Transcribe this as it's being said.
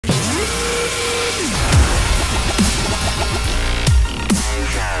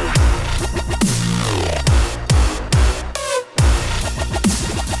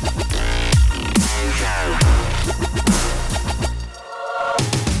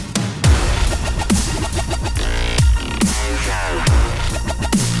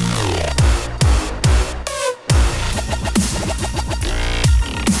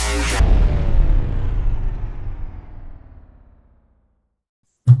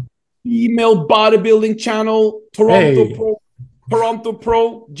Female bodybuilding channel, Toronto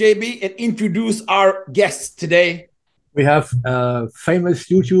Pro, JB, and introduce our guests today. We have famous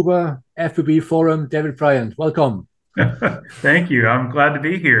YouTuber, FBB Forum, David Bryant. Welcome. Thank you. I'm glad to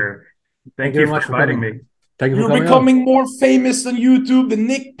be here. Thank you for inviting me. Thank you for You're coming becoming on. more famous on YouTube than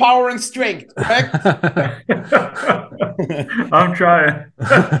Nick Power and Strength, correct? I'm trying.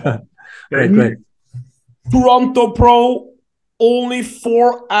 Great. Toronto Pro, only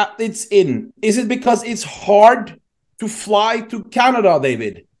 4 athletes in. Is it because it's hard to fly to Canada,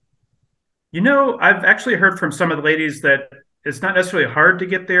 David? You know, I've actually heard from some of the ladies that it's not necessarily hard to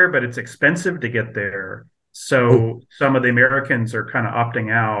get there, but it's expensive to get there. So some of the Americans are kind of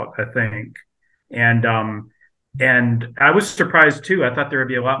opting out, I think. And I was surprised too. I thought there would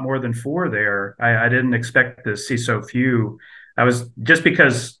be a lot more than 4 there. I didn't expect to see so few. I was just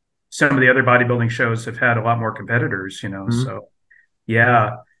because some of the other bodybuilding shows have had a lot more competitors, you know. So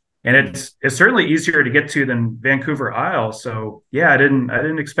yeah. And it's certainly easier to get to than Vancouver Isle. So yeah, I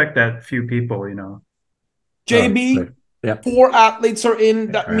didn't expect that few people, you know. JB, 4 athletes are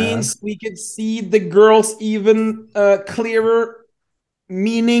in. That means we can see the girls even clearer.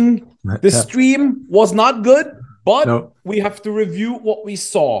 Meaning the stream was not good, but we have to review what we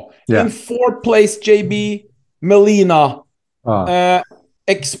saw. In 4th place, JB, Melina.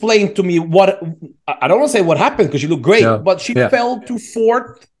 Explain to me what, I don't want to say what happened because she looked great, but she fell to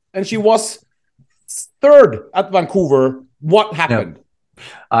 4th and she was 3rd at Vancouver. What happened?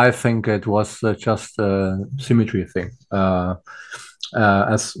 I think it was just a symmetry thing.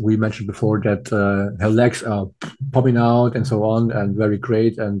 As we mentioned before, that her legs are popping out and so on, and very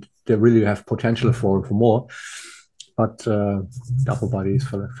great, and they really have potential for more. But the upper bodies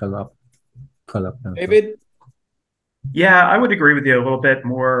fell up. David? Yeah, I would agree with you. A little bit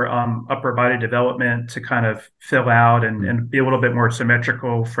more upper body development to kind of fill out and be a little bit more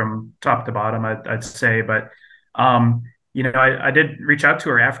symmetrical from top to bottom, I'd say. But, you know, I did reach out to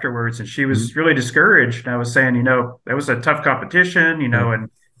her afterwards and she was really discouraged. And I was saying, you know, that was a tough competition, you know,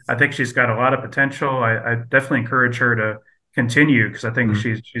 and I think she's got a lot of potential. I definitely encourage her to continue because I think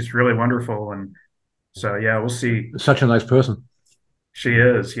she's really wonderful. And so, yeah, we'll see. Such a nice person. She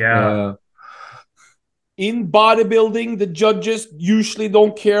is, yeah. In bodybuilding, the judges usually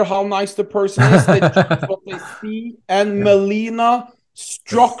don't care how nice the person is. They judge what they see. And Melina,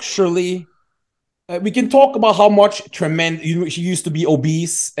 structurally, we can talk about how much tremendous. You know, she used to be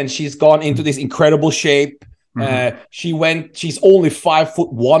obese, and she's gone into this incredible shape. She's only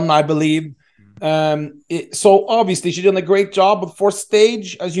 5'1", I believe. So obviously, she did a great job. But for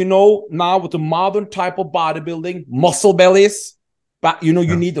stage, as you know, now with the modern type of bodybuilding, muscle bellies. But you know,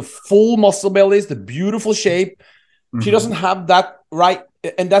 you need the full muscle bellies, the beautiful shape. She doesn't have that, right?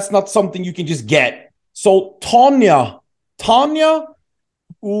 And that's not something you can just get. So Tanya,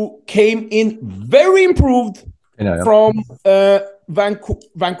 who came in very improved from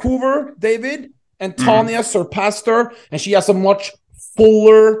Vancouver, David, and Tanya surpassed her, and she has a much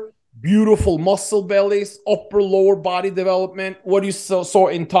fuller, beautiful muscle bellies, upper lower body development. What you saw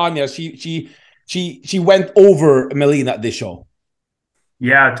in Tanya, she went over Melina at this show.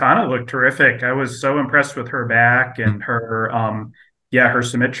 Yeah, Tana looked terrific. I was so impressed with her back and her, her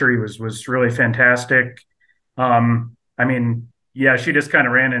symmetry was really fantastic. I mean, yeah, she just kind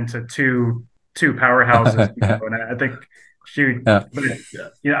of ran into two powerhouses, you know, and I think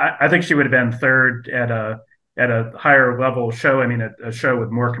I think she would have been 3rd at a higher level show. I mean, a show with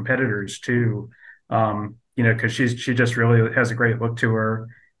more competitors too. You know, because she just really has a great look to her,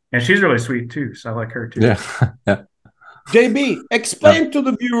 and she's really sweet too. So I like her too. Yeah. JB, explain to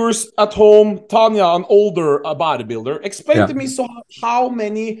the viewers at home, Tanya, an older bodybuilder, explain to me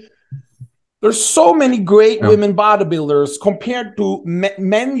there's so many great women bodybuilders compared to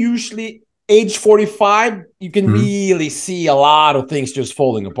men. Usually age 45, you can really see a lot of things just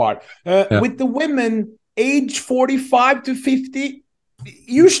falling apart. With the women, age 45 to 50,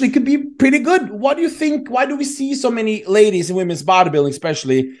 usually could be pretty good. What do you think? Why do we see so many ladies in women's bodybuilding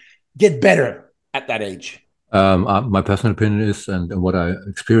especially get better at that age? My personal opinion is, and what I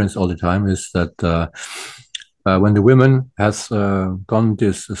experience all the time is that when the women has gone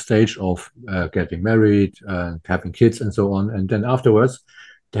this stage of getting married and having kids and so on, and then afterwards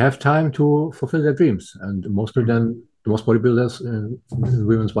they have time to fulfill their dreams, and most of them most bodybuilders in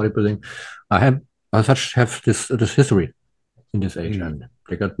women's bodybuilding have this history in this age, and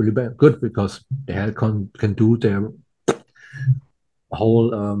they got really good because they can do their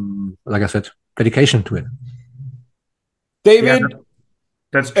whole, like I said, dedication to it. David, yeah,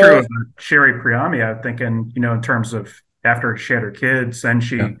 that's true of Sherry Priami. I'm thinking, in terms of after she had her kids, and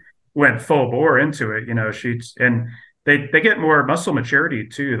she went full bore into it. And they get more muscle maturity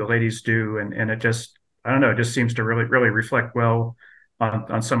too. The ladies do, and it just, I don't know, it just seems to really reflect well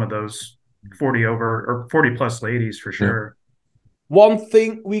on some of those 40 over or 40 plus ladies for sure. One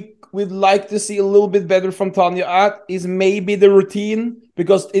thing we'd like to see a little bit better from Tanya at is maybe the routine,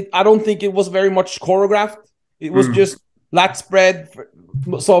 because I don't think it was very much choreographed. It was just lat spread,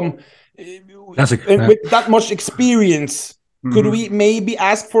 some with that much experience. Could we maybe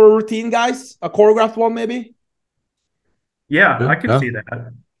ask for a routine, guys? A choreographed one, maybe? Yeah, I can see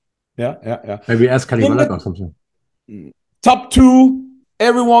that. Yeah. Maybe ask Kalibalak or something. Top 2.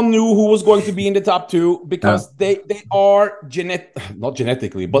 Everyone knew who was going to be in the top 2 because they are not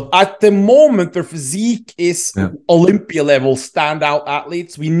genetically, but at the moment their physique is Olympia level standout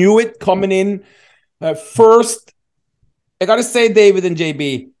athletes. We knew it coming in. First, I gotta say, David and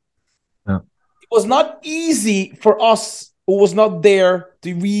JB, it was not easy for us who was not there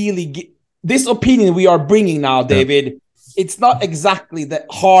to really get this opinion we are bringing now, David. It's not exactly the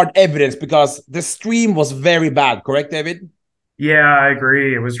hard evidence because the stream was very bad, correct, David? Yeah, I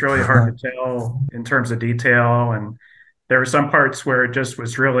agree. It was really hard to tell in terms of detail. And there were some parts where it just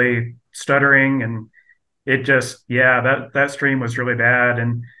was really stuttering, and it just, that stream was really bad.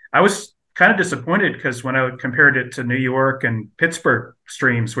 And I was kind of disappointed because when I compared it to New York and Pittsburgh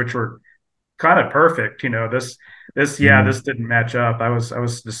streams, which were kind of perfect, this didn't match up. I was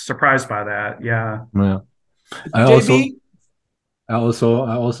just surprised by that. Yeah. I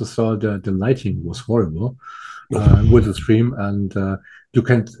also saw the lighting was horrible. With the stream, and you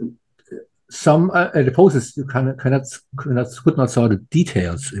can the poses you could not saw the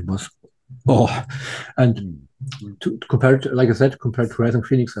details. It was and to compare it, like I said, compared to Rising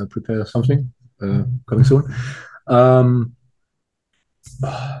Phoenix, I'll prepare something coming soon.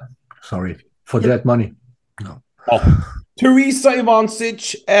 Sorry for that money. No. Teresa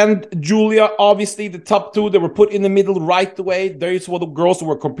Ivancic and Julia, obviously the top 2, they were put in the middle right away. Those were the girls who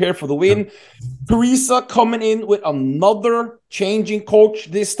were compared for the win. Teresa coming in with another changing coach.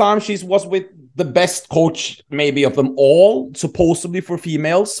 This time she was with the best coach maybe of them all, supposedly for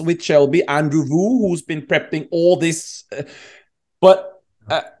females, with Shelby, Andrew Wu, who's been prepping all this. But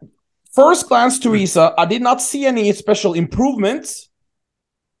first glance, Teresa, I did not see any special improvements.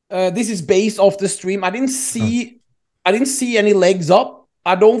 This is based off the stream. I didn't see any legs up.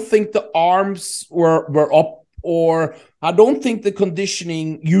 I don't think the arms were up, or I don't think the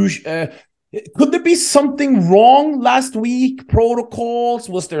conditioning. Could there be something wrong last week? Protocols?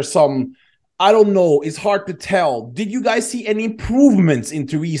 Was there some? I don't know. It's hard to tell. Did you guys see any improvements in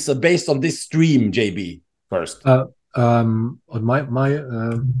Teresa based on this stream, JB? First, my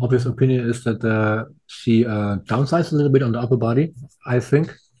obvious opinion is that she downsized a little bit on the upper body, I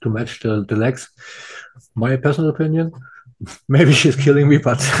think, to match the legs. My personal opinion. Maybe she's killing me,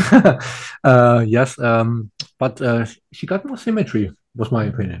 but yes. But she got more symmetry, was my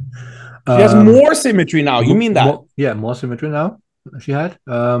opinion. She has more symmetry now. You mean that? More symmetry now. She had.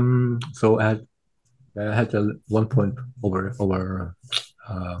 So I had 1 point over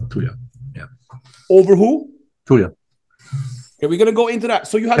Tulia. Yeah. Over who? Tulia. Okay, we're gonna go into that.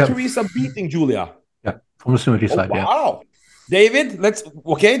 So you had Teresa beating Julia. Yeah, from the symmetry side. Wow. David, let's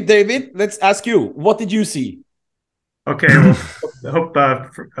ask you. What did you see? Okay, well, I hope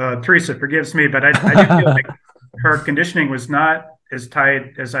Teresa forgives me, but I do feel like her conditioning was not as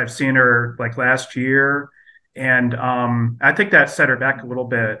tight as I've seen her like last year, and I think that set her back a little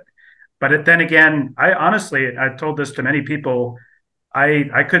bit. But then again, I told this to many people.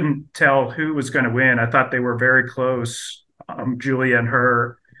 I couldn't tell who was going to win. I thought they were very close, Julia and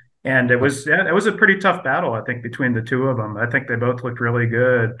her. And it was a pretty tough battle, I think, between the two of them. I think they both looked really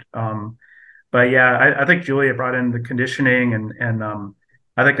good. But yeah, I think Julia brought in the conditioning, and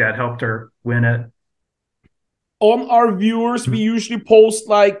I think that helped her win it. On our viewers, we usually post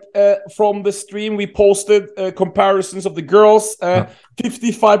from the stream, we posted comparisons of the girls.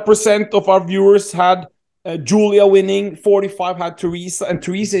 55% of our viewers had Julia winning, 45 had Teresa, and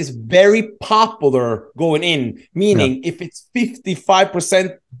Teresa is very popular going in, meaning if it's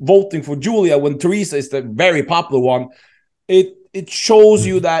 55% voting for Julia when Teresa is the very popular one, it shows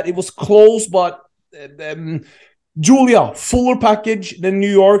you that it was close, but Julia, fuller package than New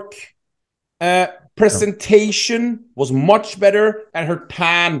York. presentation was much better, and her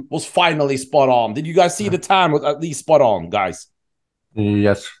tan was finally spot on. Did you guys see the tan was at least spot on, guys?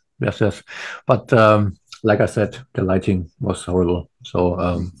 Yes. But like I said, the lighting was horrible, so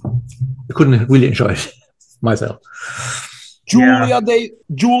I couldn't really enjoy it myself.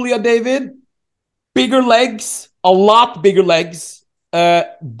 Julia David, bigger legs, a lot bigger legs,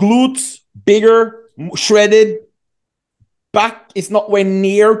 glutes bigger, shredded. Back is not way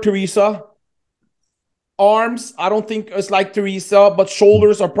near Teresa. Arms, I don't think it's like Teresa, but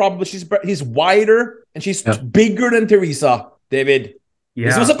shoulders are probably he's wider and she's bigger than Teresa. David,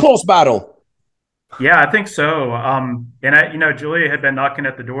 this was a close battle. Yeah, I think so. And Julia had been knocking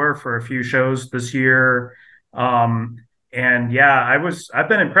at the door for a few shows this year. And yeah, I've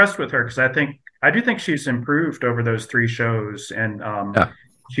been impressed with her because I do think she's improved over those 3 shows, and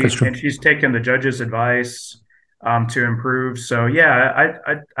she's taken the judges' advice to improve. So yeah,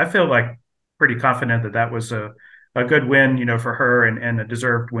 I feel like pretty confident that was a good win, for her, and a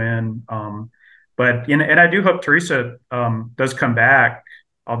deserved win. But I do hope Teresa does come back,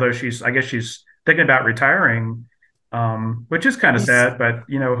 although I guess she's thinking about retiring, which is kind of sad. But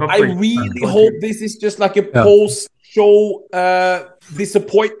hopefully, I really hope this is just like a post-show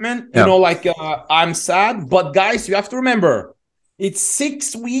disappointment. I'm sad, but guys, you have to remember, it's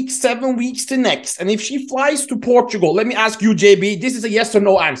 6 weeks, 7 weeks to next, and if she flies to Portugal, let me ask you, JB. This is a yes or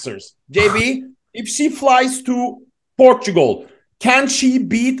no answers. JB, if she flies to Portugal, can she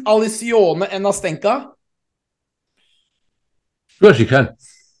beat Alicione and Nastenka? Sure, she can.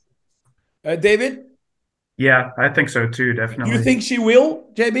 David? Yeah, I think so too, definitely. Do you think she will,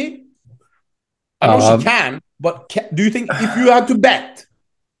 JB? I know she can, but do you think if you had to bet?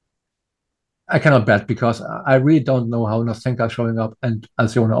 I cannot bet because I really don't know how Nastenka is showing up, and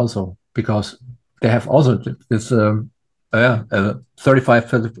Alcione also, because they have also this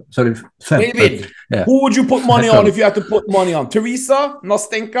 35-30%. David, who would you put money on if you had to put money on? Teresa,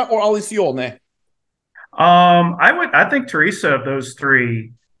 Nastenka, or Alicione? I think Teresa of those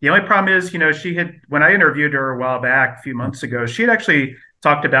 3. The only problem is, when I interviewed her a while back, a few months ago, she had actually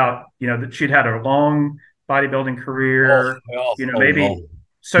talked about, that she'd had a long bodybuilding career,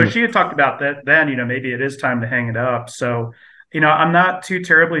 So she had talked about that then, maybe it is time to hang it up. So, I'm not too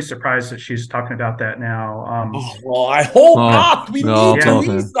terribly surprised that she's talking about that now. I hope not. We need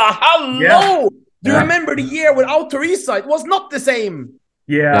Teresa. Hello. Yeah. Do you remember the year without Teresa? It was not the same.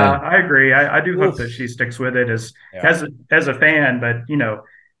 Yeah. I agree. I do hope that she sticks with it as a fan, but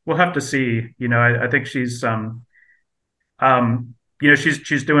we'll have to see. I think she's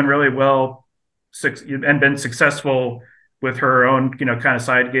she's doing really well and been successful with her own, kind of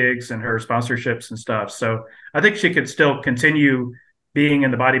side gigs and her sponsorships and stuff. So I think she could still continue being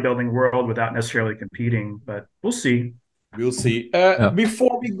in the bodybuilding world without necessarily competing, but we'll see. We'll see.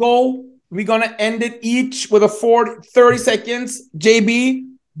 Before we go, we're going to end it each with a 30 seconds. JB,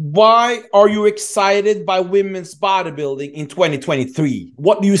 why are you excited by women's bodybuilding in 2023?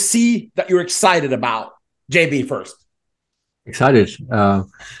 What do you see that you're excited about? JB first. Excited. I'm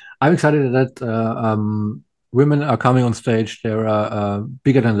excited that women are coming on stage. They're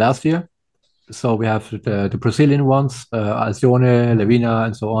bigger than last year. So we have the Brazilian ones, Alcione, Levina,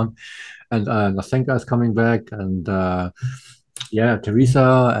 and so on. And Nastenka is coming back. And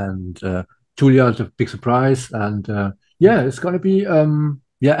Teresa and Julia, the big surprise. And it's going to be a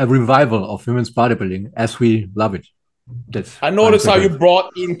revival of women's bodybuilding as we love it. I noticed how you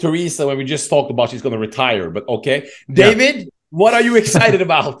brought in Teresa when we just talked about she's going to retire, but okay. David, what are you excited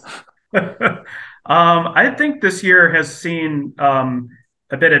about? I think this year has seen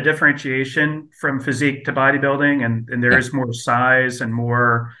a bit of differentiation from physique to bodybuilding, and there is more size and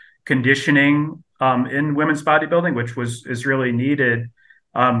more conditioning in women's bodybuilding, which is really needed.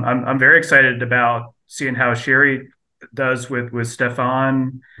 I'm very excited about seeing how Sherry does with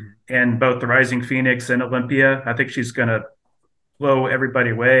Stefan and both the Rising Phoenix and Olympia. I think she's going to blow everybody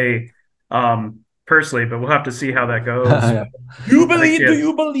away. Personally, but we'll have to see how that goes. Do you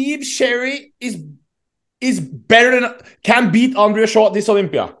believe Sherry is better than can beat Andrea Shaw at this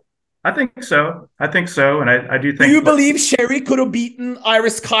Olympia? I think so, and I do think. Do you believe Sherry could have beaten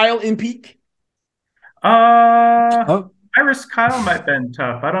Iris Kyle in peak? Iris Kyle might have been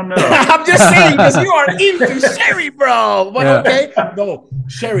tough. I don't know. I'm just saying because you are into Sherry, bro. But okay, no,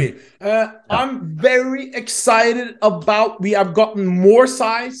 Sherry. I'm very excited about. We have gotten more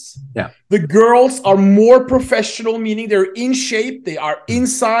size. Yeah, the girls are more professional, meaning they're in shape. They are in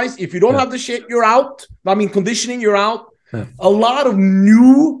size. If you don't have the shape, you're out. I mean, conditioning, you're out. Yeah. A lot of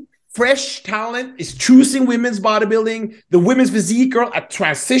new, fresh talent is choosing women's bodybuilding. The women's physique girl are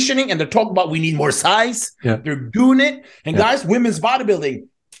transitioning, and they're talking about we need more size. Yeah. They're doing it. And guys, women's bodybuilding,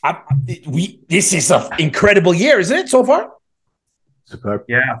 This is an incredible year, isn't it, so far? Superb.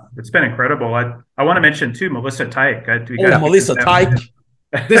 Yeah, it's been incredible. I want to mention too, Melissa Tyke. Melissa Tyke.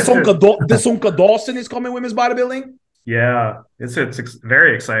 Desunka Dawson is coming women's bodybuilding. Yeah, it's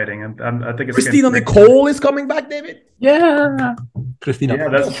very exciing, and I think it's Christina Nicole is coming back, David. Yeah, Christina. Yeah,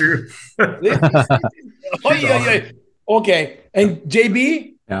 that's true. Okay, and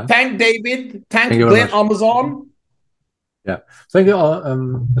JB, thank David, thank Glenn Amazon. Yeah, thank you all,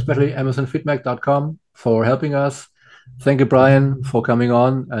 especially AmazonFeedback.com for helping us. Thank you, Brian, for coming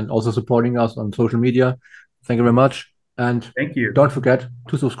on and also supporting us on social media. Thank you very much. And thank you. Don't forget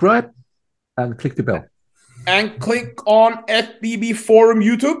to subscribe and click the bell. And click on FBB Forum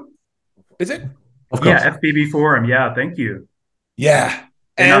YouTube. Is it? Of course. Yeah, FBB Forum. Yeah, thank you. Yeah.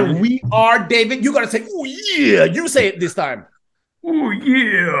 And we are, David, you got to say, oh, yeah. You say it this time. Oh,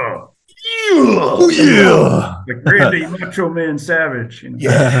 yeah. Oh, yeah. The Grandy Macho Man Savage. You know?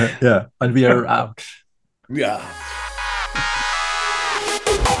 Yeah. Yeah. And we are out. Yeah.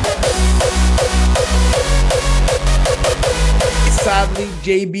 Sadly,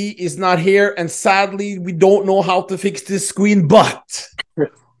 JB is not here, and sadly, we don't know how to fix this screen, but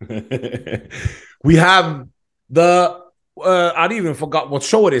we have the I even forgot what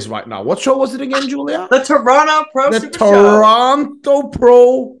show it is right now. What show was it again, Julia? The Toronto Pro The Super Toronto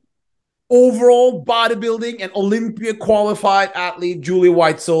Pro overall bodybuilding and Olympia qualified athlete Julia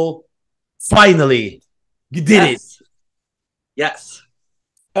Whitesel. Finally, you did it. Yes.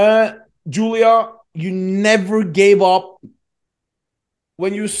 Julia, you never gave up.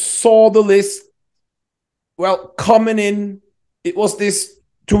 When you saw the list, well, coming in, it was this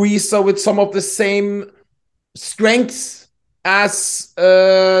Teresa with some of the same strengths as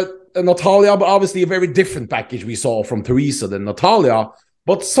Natalia, but obviously a very different package we saw from Teresa than Natalia.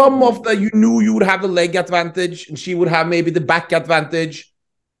 But some of the, you knew you would have the leg advantage and she would have maybe the back advantage.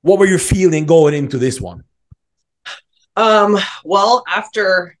 What were you feeling going into this one? Well,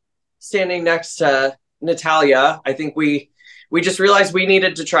 after standing next to Natalia, I think we just realized we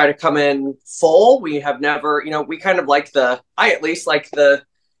needed to try to come in full. We have never, we kind of like I at least like the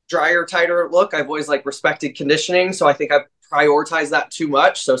drier, tighter look. I've always respected conditioning. So I think I've prioritized that too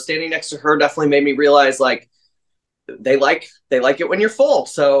much. So standing next to her definitely made me realize they like it when you're full.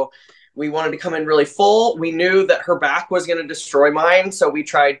 So we wanted to come in really full. We knew that her back was going to destroy mine. So we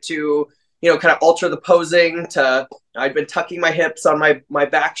tried to, kind of alter the posing I'd been tucking my hips on my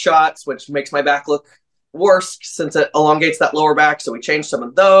back shots, which makes my back look worse since it elongates that lower back. So we changed some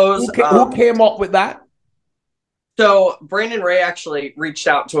of those. Who came up with that? So Brandon Ray actually reached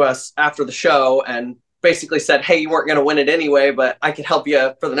out to us after the show and basically said, hey, you weren't going to win it anyway, but I could help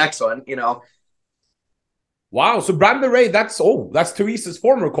you for the next one, Wow. So Brandon Ray, that's Teresa's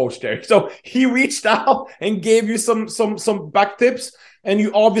former coach there. So he reached out and gave you some back tips, and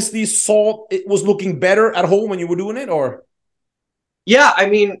you obviously saw it was looking better at home when you were doing it, or? Yeah, I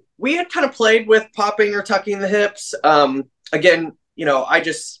mean, we had kind of played with popping or tucking the hips. Again,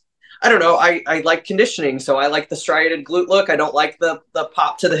 I don't know. I like conditioning, so I like the striated glute look. I don't like the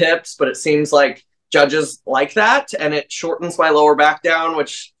pop to the hips, but it seems like judges like that, and it shortens my lower back down,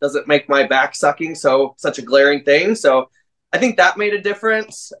 which doesn't make my back sucking such a glaring thing. So I think that made a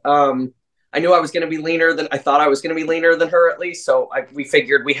difference. I knew I was going to be leaner than I thought I was going to be leaner than her, at least. So we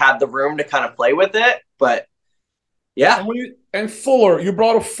figured we had the room to kind of play with it, but yeah. And fuller, you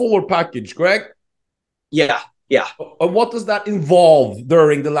brought a fuller package, correct? Yeah. And what does that involve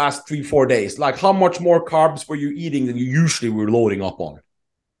during the last 3-4 days? Like, how much more carbs were you eating than you usually were loading up on?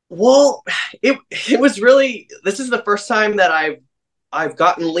 Well, it was really, this is the first time that I've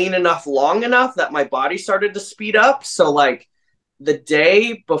gotten lean enough long enough that my body started to speed up. So the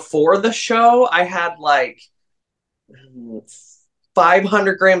day before the show, I had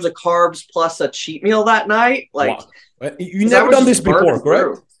 500 grams of carbs plus a cheat meal that night. Wow. You never done this before,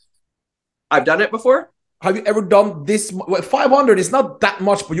 correct? I've done it before. Have you ever done this? 500 is not that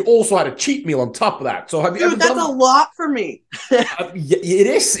much, but you also had a cheat meal on top of that. So have you ever done? That's a lot for me. It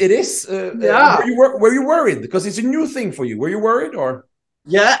is. Yeah. Were you worried? Because it's a new thing for you. Were you worried or?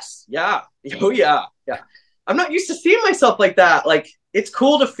 Yes. Yeah. Oh, yeah. Yeah. I'm not used to seeing myself like that. It's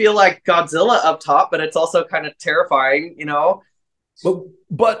cool to feel like Godzilla up top, but it's also kind of terrifying,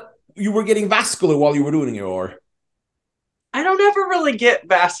 But you were getting vascular while you were doing it, or? I don't ever really get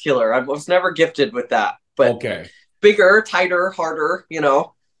vascular. I was never gifted with that. But okay. Bigger, tighter, harder,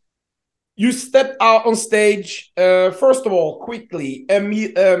 You stepped out on stage. First of all, quickly,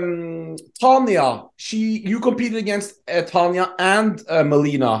 Tanya, you competed against Tanya and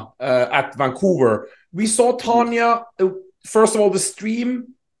Melina at Vancouver. We saw Tanya, first of all, the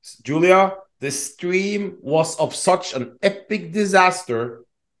stream, Julia, the stream was of such an epic disaster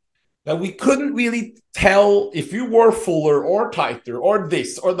that we couldn't really tell if you were fuller or tighter or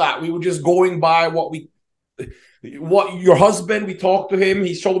this or that. We were just going by what your husband, we talked to him,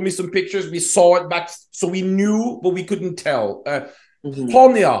 he showed me some pictures, we saw it back, so we knew, but we couldn't tell.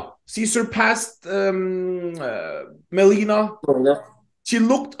 Tonya, she surpassed Melina. She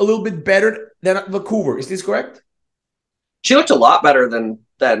looked a little bit better than at Vancouver. Is this correct? She looked a lot better than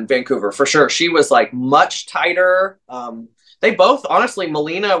Vancouver, for sure. She was like much tighter. They both, honestly,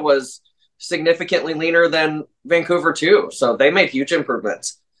 Melina was significantly leaner than Vancouver too. So they made huge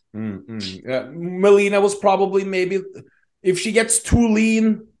improvements. Melina was probably, maybe if she gets too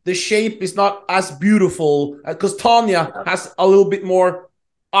lean, the shape is not as beautiful, because Tonya has a little bit more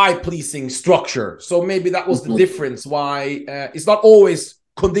eye-pleasing structure. So maybe that was the difference why it's not always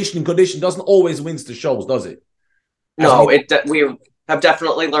conditioning. Condition doesn't always wins the shows, does it? No, we have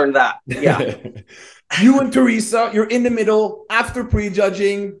definitely learned that. Yeah. You and Teresa, you're in the middle after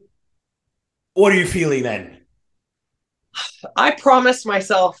prejudging. What are you feeling then? I promised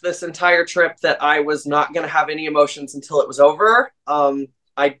myself this entire trip that I was not going to have any emotions until it was over.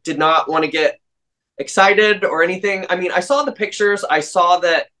 I did not want to get excited or anything. I mean, I saw the pictures. I saw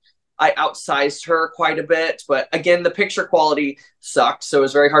that I outsized her quite a bit, but again, the picture quality sucked, so it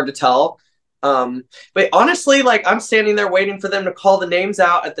was very hard to tell. But honestly, like, I'm standing there waiting for them to call the names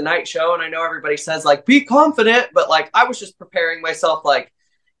out at the night show, and I know everybody says, like, be confident, but like, I was just preparing myself, like,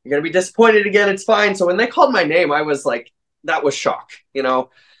 you're gonna be disappointed again, it's fine. So when they called my name, I was like, that was shock, you know.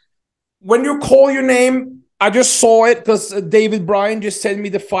 When you call your name, I just saw it because David Bryant just sent me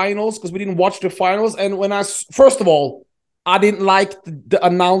the finals, because we didn't watch the finals. And when first of all, I didn't like the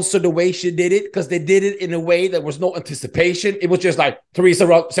announcer, the way she did it, because they did it in a way that was no anticipation. It was just like,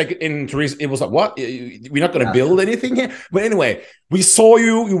 Teresa second, and Teresa, it was like, what? We're not going to build anything here? But anyway, we saw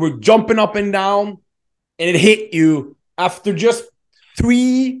you were jumping up and down, and it hit you after just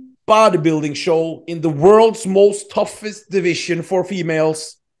 3 bodybuilding show in the world's most toughest division for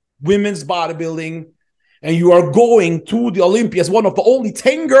females, women's bodybuilding. And you are going to the Olympias, one of the only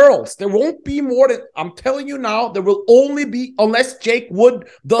 10 girls. There won't be more than, I'm telling you now, there will only be, unless Jake Wood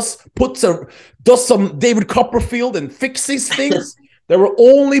does some David Copperfield and fixes things, there will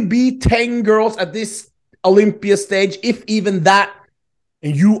only be 10 girls at this Olympia stage, if even that.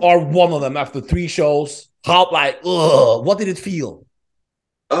 And you are one of them after 3 shows. What did it feel?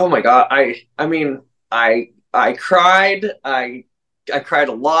 Oh my God. I mean, I cried. I cried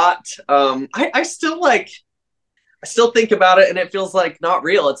a lot. I still think about it, and it feels like not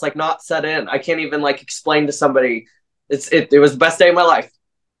real. It's like not set in. I can't even like explain to somebody. It was the best day of my life.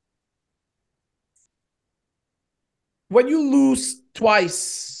 When you lose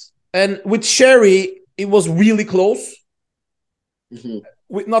twice, and with Sherry, it was really close.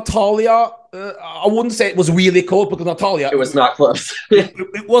 With Natalia, I wouldn't say it was really close, because Natalia, it was not close.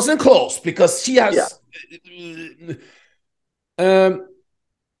 It wasn't close because she has. Yeah.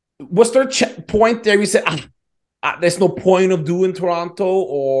 Was there a point there you said, there's no point of doing Toronto,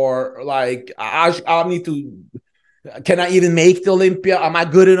 or like, I need to, can I even make the Olympia? Am I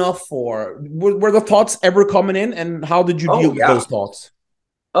good enough? Or were the thoughts ever coming in, and how did you deal with those thoughts?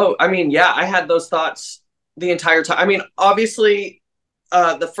 Oh, I mean, yeah, I had those thoughts the entire time. I mean, obviously,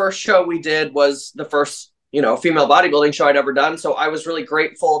 the first show we did was the first, female bodybuilding show I'd ever done. So I was really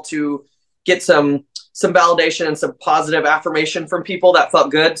grateful to get some validation and some positive affirmation from people that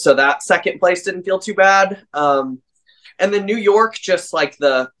felt good. So that second place didn't feel too bad. And then New York, just like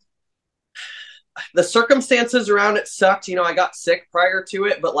the circumstances around it sucked. I got sick prior to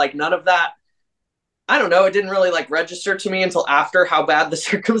it, but like none of that, I don't know. It didn't really like register to me until after how bad the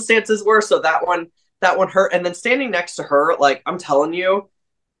circumstances were. So that one hurt. And then standing next to her, like, I'm telling you,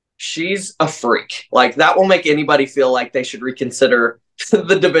 she's a freak. Like, that will make anybody feel like they should reconsider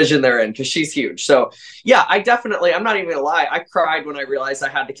the division they're in, because she's huge. So yeah, I'm not even gonna lie, I cried when I realized I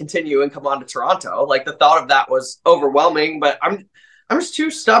had to continue and come on to Toronto. Like, the thought of that was overwhelming, but I'm just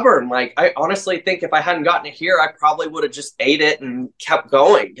too stubborn. Like, I honestly think if I hadn't gotten it here, I probably would have just ate it and kept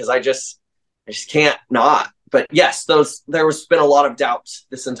going, because I just can't not. But yes, there's been a lot of doubts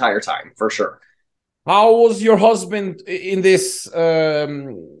this entire time, for sure. How was your husband in this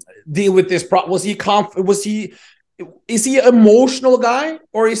deal with this? Is he an emotional guy,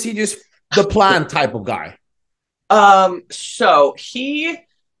 or is he just the plan type of guy? So he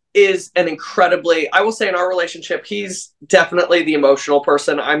is an incredibly, I will say in our relationship, he's definitely the emotional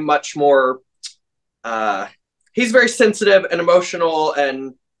person. I'm much more, he's very sensitive and emotional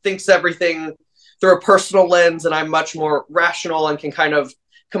and thinks everything through a personal lens, and I'm much more rational and can kind of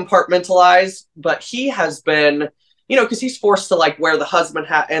compartmentalize. But he has been, because he's forced to like wear the husband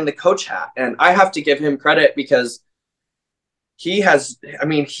hat and the coach hat, and I have to give him credit because he has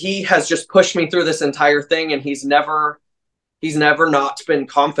just pushed me through this entire thing, and he's never not been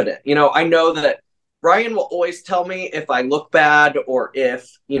confident. You know, I know that Ryan will always tell me if I look bad, or if,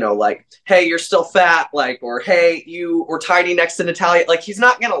 you know, like, hey, you're still fat, like, or hey, you were tiny next to Natalia. Like, he's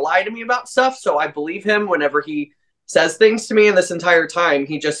not going to lie to me about stuff. So I believe him whenever he says things to me. And this entire time,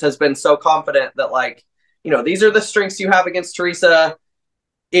 he just has been so confident that, like, you know, these are the strengths you have against Teresa.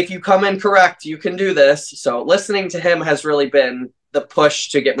 If you come in correct, you can do this. So listening to him has really been the push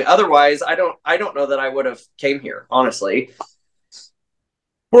to get me. Otherwise, I don't know that I would have came here, honestly.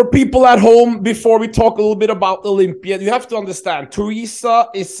 For people at home, before we talk a little bit about Olympia, you have to understand, Teresa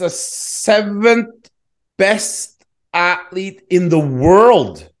is the 7th best athlete in the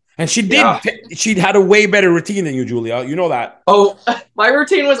world. And she she had a way better routine than you, Julia. You know that. Oh, my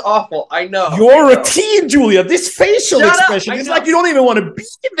routine was awful. I know. Your routine, Julia, this facial expression, it's like you don't even want to be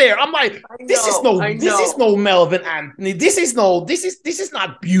there. I'm like, this is no Melvin Anthony. This is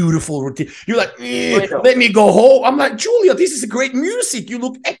not beautiful routine. You're like, let me go home. I'm like, Julia, this is a great music. You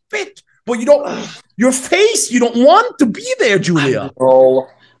look epic, but you don't, your face, you don't want to be there, Julia.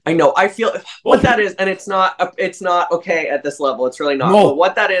 I know. I feel what that is, and it's not okay at this level. It's really not. No. But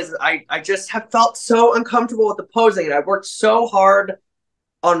what that is, I just have felt so uncomfortable with the posing, and I've worked so hard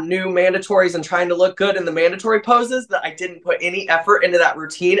on new mandatories and trying to look good in the mandatory poses that I didn't put any effort into that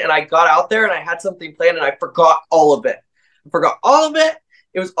routine. And I got out there and I had something planned, and I forgot all of it.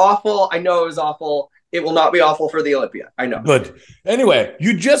 It was awful. I know it was awful. It will not be awful for the Olympia. I know. Good. Anyway,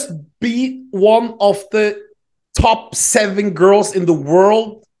 you just beat one of the top 7 girls in the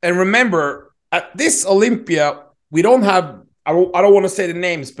world. And remember, at this Olympia, we don't have, I don't want to say the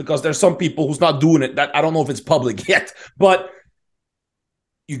names because there's some people who's not doing it. That I don't know if it's public yet, but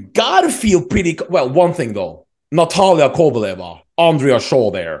you got to feel pretty, well, one thing though, Natalia Kovaleva, Andrea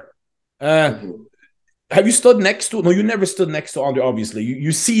Shaw there. Have you stood next to, no, you never stood next to Andrea, obviously.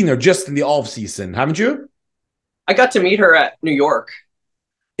 You've seen her just in the off season, haven't you? I got to meet her at New York.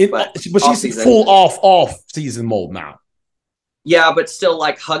 But she's in full off season mode now. Yeah, but still,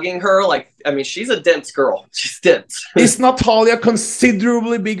 like, hugging her, like, I mean, she's a dense girl. She's dense. Is Natalia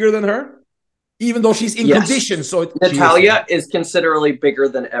considerably bigger than her? Even though she's in condition. So Natalia is considerably bigger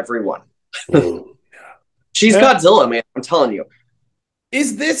than everyone. She's Godzilla, man. I'm telling you.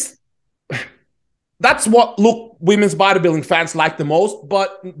 Is this... That's what women's bodybuilding fans like the most,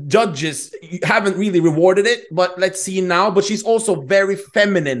 but judges haven't really rewarded it. But let's see now. But she's also very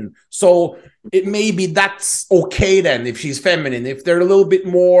feminine. So it maybe that's okay then if she's feminine. If they're a little bit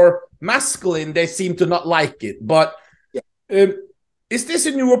more masculine, they seem to not like it. But is this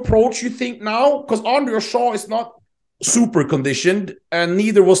a new approach, you think, now? Because Andrea Shaw is not super conditioned, and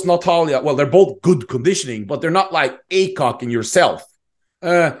neither was Natalia. Well, they're both good conditioning, but they're not like ACOC in yourself.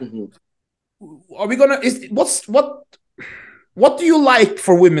 Are we gonna? What do you like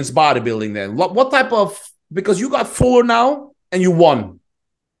for women's bodybuilding then? What type of? Because you got Fuller now and you won.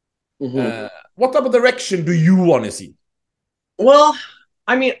 What type of direction do you want to see? Well,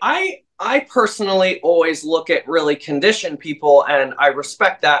 I mean, I personally always look at really conditioned people, and I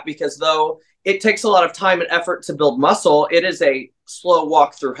respect that because though it takes a lot of time and effort to build muscle, it is a slow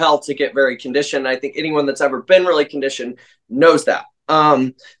walk through hell to get very conditioned. I think anyone that's ever been really conditioned knows that.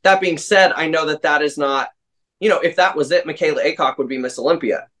 That being said, I know that is not, you know, if that was it, Michaela Aycock would be Miss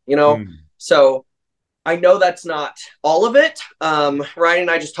Olympia, you know? So I know that's not all of it. Ryan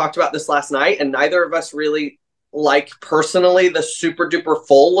and I just talked about this last night, and neither of us really like personally the super duper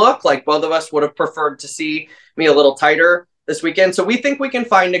full look. Like both of us would have preferred to see me a little tighter this weekend. So we think we can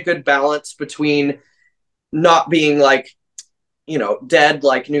find a good balance between not being like, you know, dead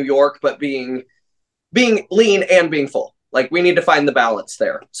like New York, but being lean and being full. Like, we need to find the balance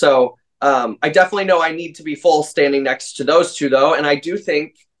there. So I definitely know I need to be full standing next to those two, though. And I do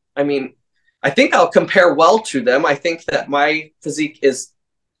think, I mean, I think I'll compare well to them. I think that my physique is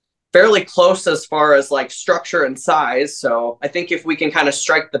fairly close as far as, like, structure and size. So I think if we can kind of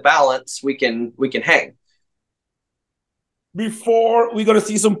strike the balance, we can hang. Before we're going to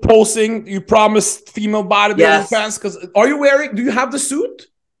see some posing, you promised female bodybuilding fans. Because do you have the suit?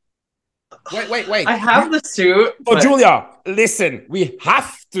 Wait. I have the suit. Oh, Julia, listen, we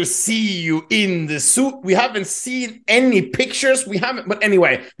have to see you in the suit. We haven't seen any pictures. But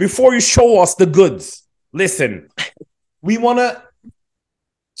anyway, before you show us the goods, listen, we want to,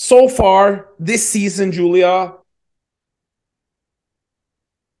 so far this season, Julia,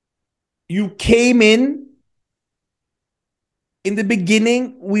 you came in the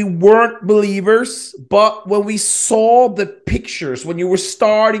beginning, we weren't believers, but when we saw the pictures, when you were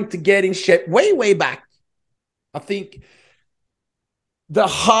starting to get in shape, way back, I think the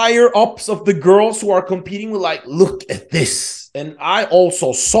higher ups of the girls who are competing were like, look at this. and I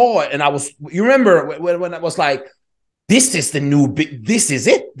also saw it, and you remember when I was like, this is the new big, this is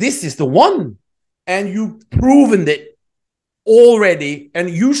it, this is the one, and you've proven it already. And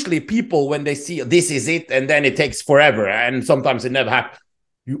usually people, when they see this is it, and then it takes forever, and sometimes it never happens,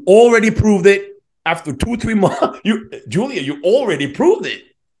 you already proved it after 2-3 months. Julia, you already proved it.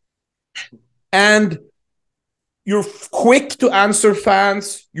 And you're quick to answer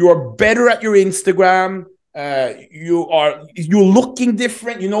fans. You are better at your Instagram. You're looking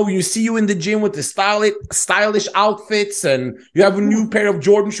different. You know, you see you in the gym with the stylish outfits, and you have a new pair of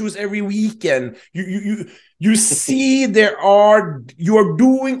Jordan shoes every week. And you see you are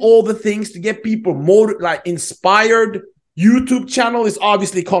doing all the things to get people more like inspired. YouTube channel is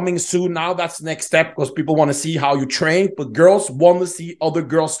obviously coming soon now. That's the next step, because people want to see how you train, but girls want to see other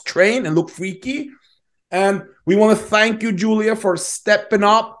girls train and look freaky. And we want to thank you, Julia, for stepping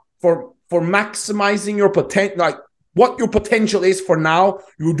up, for maximizing your potential, like what your potential is for now.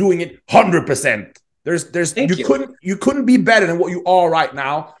 You're doing it 100%. You couldn't be better than what you are right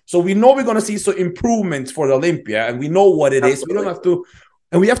now. So we know we're going to see some improvements for the Olympia, and we know what it is. We don't have to.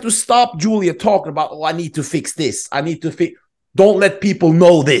 And we have to stop Julia talking about, I need to fix this. I need to fix. Don't let people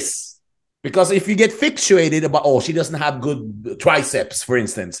know this. Because if you get fixated about, she doesn't have good triceps, for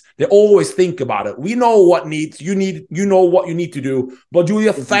instance, they always think about it. We know what you know what you need to do. But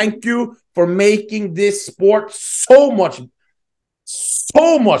Julia, thank you for making this sport so much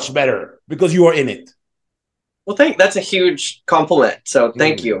better, because you are in it. Well, that's a huge compliment. So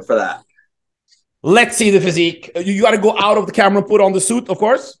thank you for that. Let's see the physique. You got to go out of the camera, put on the suit, of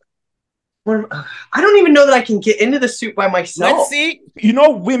course. I don't even know that I can get into the suit by myself. Let's see. You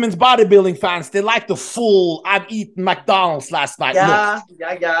know, women's bodybuilding fans, they like the full, I've eaten McDonald's last night. Yeah.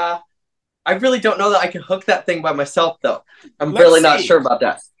 I really don't know that I can hook that thing by myself, though. I'm really not sure about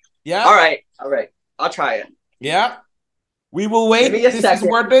that. Yeah. All right. I'll try it. Yeah. We will wait. Give me a second. Is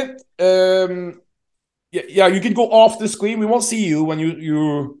worth it. Yeah, you can go off the screen. We won't see you when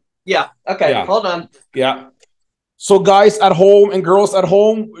you Yeah. Okay. Yeah. Hold on. Yeah. So guys at home and girls at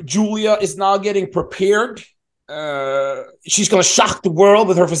home, Julia is now getting prepared. She's going to shock the world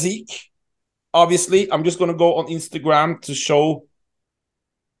with her physique. Obviously, I'm just going to go on Instagram to show.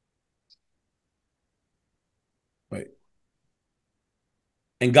 Wait.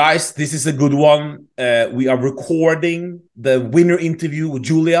 And guys, this is a good one. We are recording the winner interview with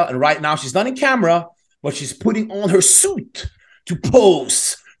Julia. And right now she's not in camera, but she's putting on her suit to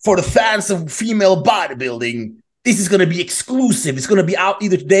pose for the fans of female bodybuilding. This is going to be exclusive. It's going to be out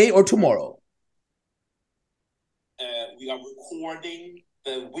either today or tomorrow. We are recording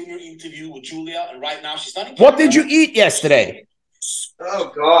the winner interview with Julia, and right now she's not in camera. What did you eat yesterday?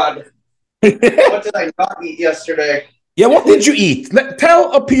 Oh, God. What did I not eat yesterday? Yeah, what did you eat?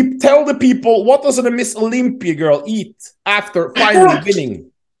 Tell the people, what does a Miss Olympia girl eat after finally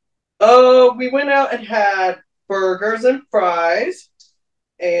winning? Oh, we went out and had burgers and fries,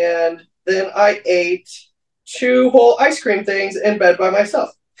 and then I ate 2 whole ice cream things in bed by myself.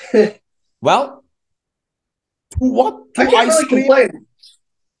 Well, what? I can't really complain.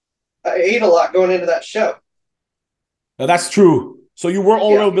 I ate a lot going into that show. Now, that's true. So you were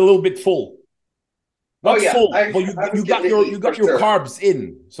already a little bit full. Not full, but you got your carbs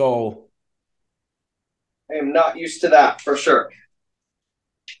in. So I am not used to that for sure.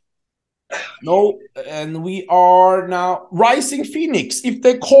 No, and we are now Rising Phoenix. If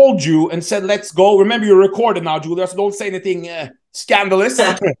they called you and said, let's go, remember you're recorded now, Julia, so don't say anything scandalous.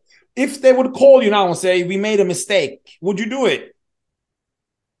 If they would call you now and say, we made a mistake, would you do it?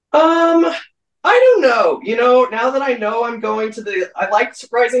 I don't know. You know, now that I know I'm going to I like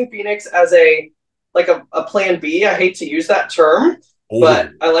Rising Phoenix as a plan B. I hate to use that term.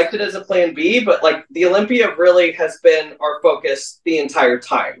 But I liked it as a plan B, but like the Olympia really has been our focus the entire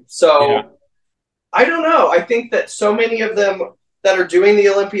time. So I don't know. I think that so many of them that are doing the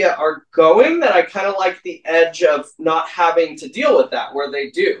Olympia are going that I kind of like the edge of not having to deal with that where they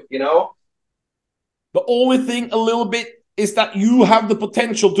do, you know? The only thing a little bit is that you have the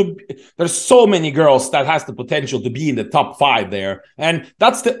potential there's so many girls that has the potential to be in the top 5 there. And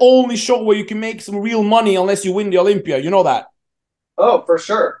that's the only show where you can make some real money unless you win the Olympia. You know that? Oh, for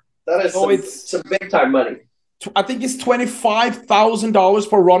sure. That is some big time money. I think it's $25,000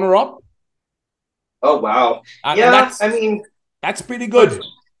 for runner-up. Oh, wow. That's pretty good.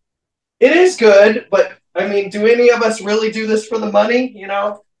 It is good, but I mean, do any of us really do this for the money, you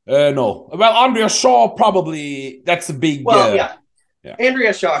know? No. Well, Andrea Shaw probably, that's a big... Well, yeah.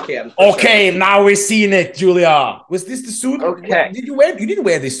 Andrea Shaw can. Okay, sure. Now we're seeing it, Julia. Was this the suit? Okay. You didn't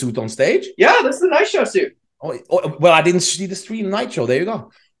wear this suit on stage? Yeah, this is the night show suit. Oh, well, I didn't see the stream night show. There you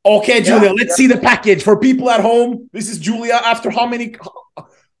go. Okay, Julia, Yeah, let's see the package for people at home. This is Julia after how many? A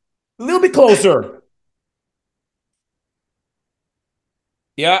little bit closer.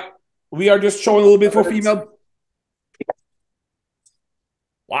 Yeah, we are just showing a little bit for female.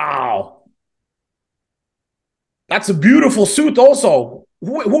 Wow. That's a beautiful suit also.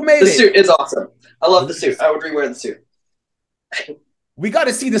 Who made it? The suit is awesome. I love the suit. I would rewear the suit. We got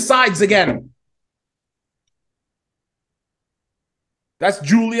to see the sides again. That's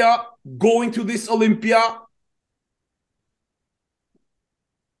Julia going to this Olympia.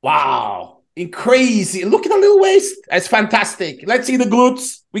 Wow. Crazy. Look at the little waist. That's fantastic. Let's see the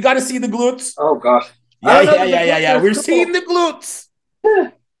glutes. We got to see the glutes. Oh, gosh. Yeah. We're seeing the glutes.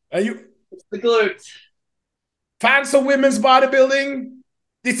 Are you the glutes? Fans of women's bodybuilding,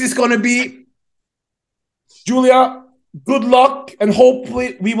 this is going to be Julia. Good luck, and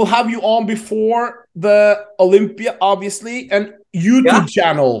hopefully we will have you on before the Olympia, obviously. And YouTube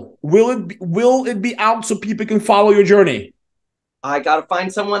channel, will it be out so people can follow your journey? I gotta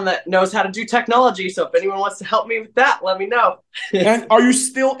find someone that knows how to do technology. So if anyone wants to help me with that, let me know. And are you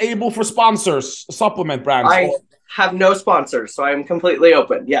still able for sponsors, supplement brands? I have no sponsors, so I am completely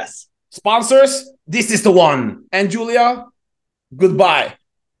open. Yes. Sponsors, this is the one. And Julia, goodbye.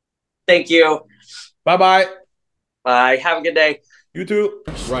 Thank you. Bye-bye. Bye. Have a good day. You too.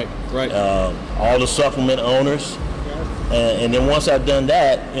 Right. All the supplement owners. And then once I've done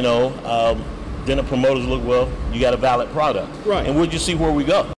that, then the promoters look, well, you got a valid product. Right. And we'll just see where we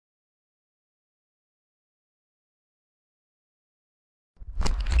go.